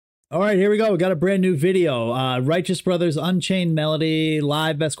All right, here we go. We got a brand new video. Righteous Brothers Unchained Melody,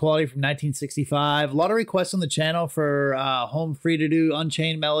 live best quality from 1965. A lot of requests on the channel for home free to do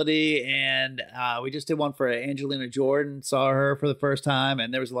Unchained Melody, and we just did one for Angelina Jordan. Saw her for the first time,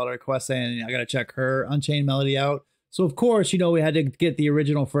 and there was a lot of requests saying I got to check her Unchained Melody out. So of course, you know, we had to get the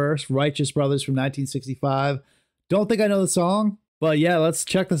original first, Righteous Brothers from 1965. Don't think I know the song, but yeah, let's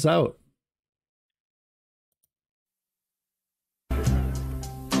check this out.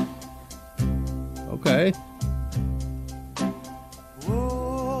 Okay.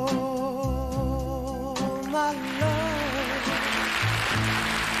 Oh, my love,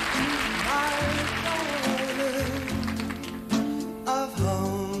 my darling, I've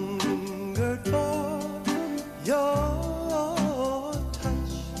hungered for your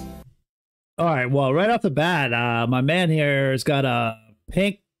touch. All right, well, right off the bat, my man here has got a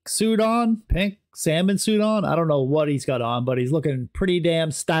pink suit on, pink salmon suit on. I don't know what he's got on, but he's looking pretty damn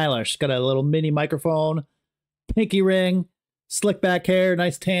stylish. Got a little mini microphone, pinky ring, slick back hair,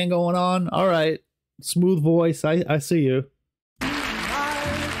 nice tan going on. All right, smooth voice. I see you. I've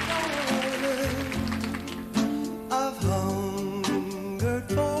hungered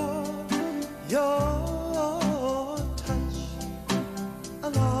for your touch, a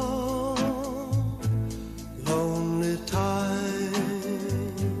long, lonely time.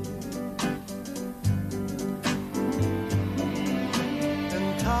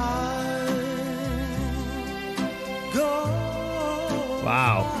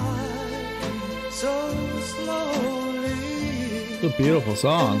 Wow. So slowly. It's a beautiful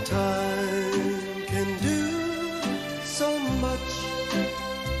song. Time can do so much.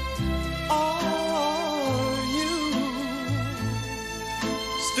 Are you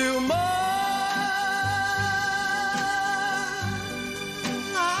still mine?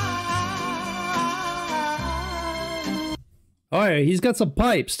 All right, he's got some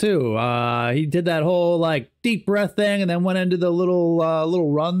pipes too. He did that whole like deep breath thing and then went into the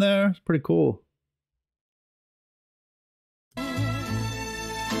little run there. It's pretty cool.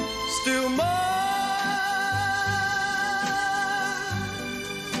 Still mine.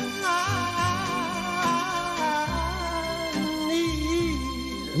 I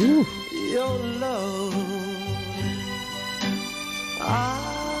need Ooh. your love. I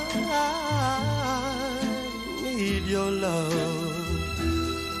need your love.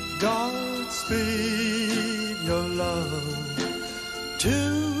 Godspeed your love to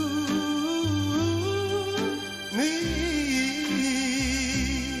me.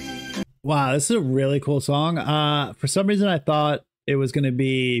 Wow, this is a really cool song. For some reason, I thought it was going to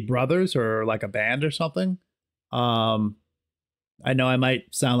be brothers or like a band or something. I know I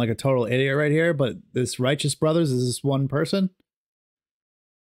might sound like a total idiot right here, but this Righteous Brothers, is this one person?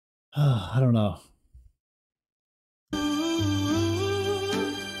 I don't know.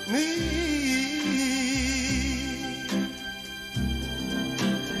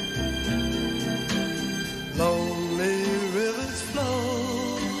 Lonely rivers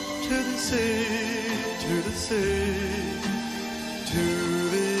flow to the sea, to the sea, to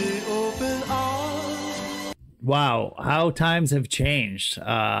the open arms. Wow, how times have changed.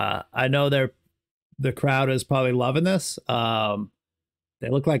 I know the crowd is probably loving this. They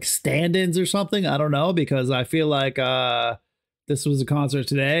look like stand-ins or something. I don't know, because I feel like this was a concert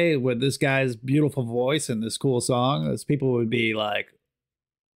today with this guy's beautiful voice and this cool song. Those people would be like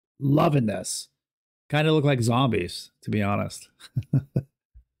loving this. Kind of look like zombies, to be honest.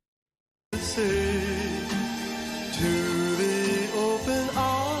 To the open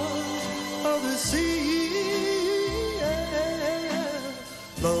arms of the sea.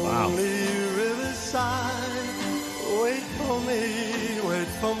 Lonely riverside, wait for me, wait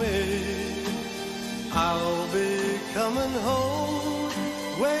for me. I'll be coming home.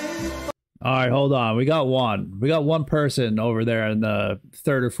 Wait for All right, hold on. We got one. We got one person over there in the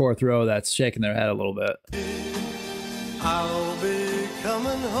third or fourth row that's shaking their head a little bit. I'll be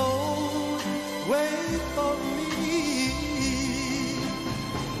coming home. Wait for me.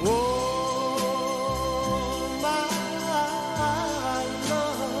 Oh, my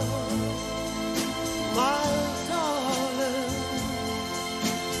love, my darling,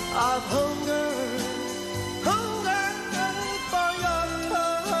 I've hungered for your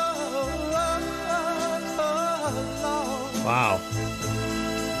love. Wow.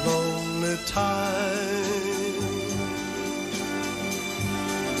 Lonely time.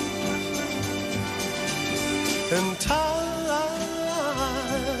 And time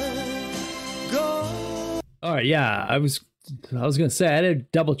go. All right, yeah, I was gonna say I had to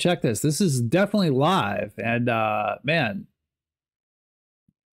double check this. This is definitely live, and man,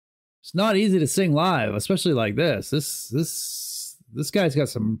 it's not easy to sing live, especially like this. This This guy's got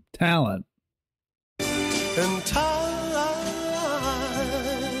some talent. And time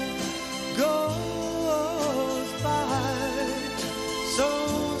goes by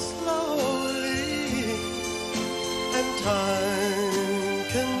so slowly, and time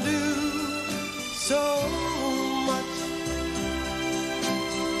can do so much.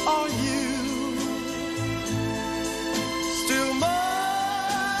 Are you still mine?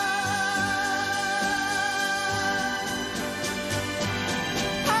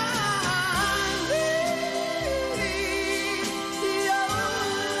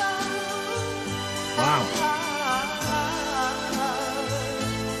 Wow.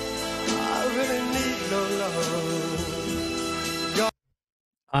 I really need no love.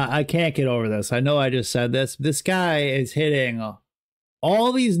 I can't get over this. I know I just said this. This guy is hitting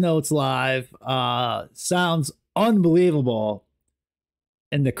all these notes live. Sounds unbelievable.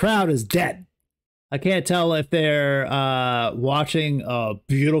 And the crowd is dead. I can't tell if they're watching a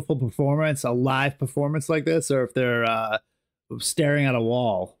beautiful performance, a live performance like this, or if they're staring at a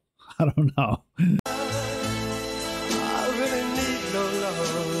wall. I don't know. I really need no love.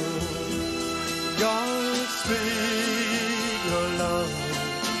 God speak your love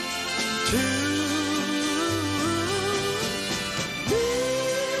to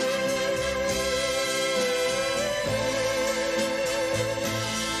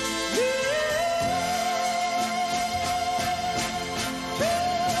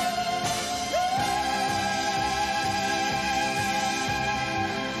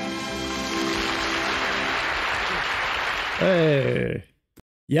Hey.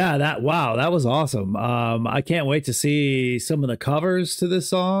 Yeah, that was awesome. I can't wait to see some of the covers to this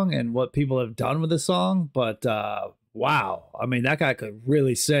song and what people have done with this song. But wow, I mean, that guy could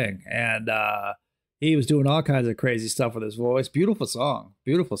really sing, and he was doing all kinds of crazy stuff with his voice. Beautiful song,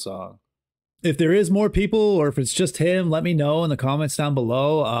 beautiful song. If there is more people, or if it's just him, let me know in the comments down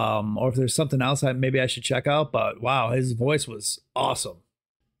below. Or if there's something else maybe I should check out. But wow, his voice was awesome.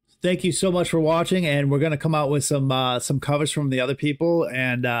 Thank you so much for watching, and we're going to come out with some covers from the other people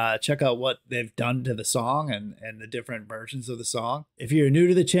and check out what they've done to the song and the different versions of the song. If you're new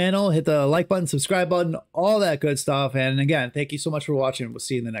to the channel, hit the like button, subscribe button, all that good stuff. And again, thank you so much for watching. We'll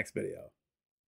see you in the next video.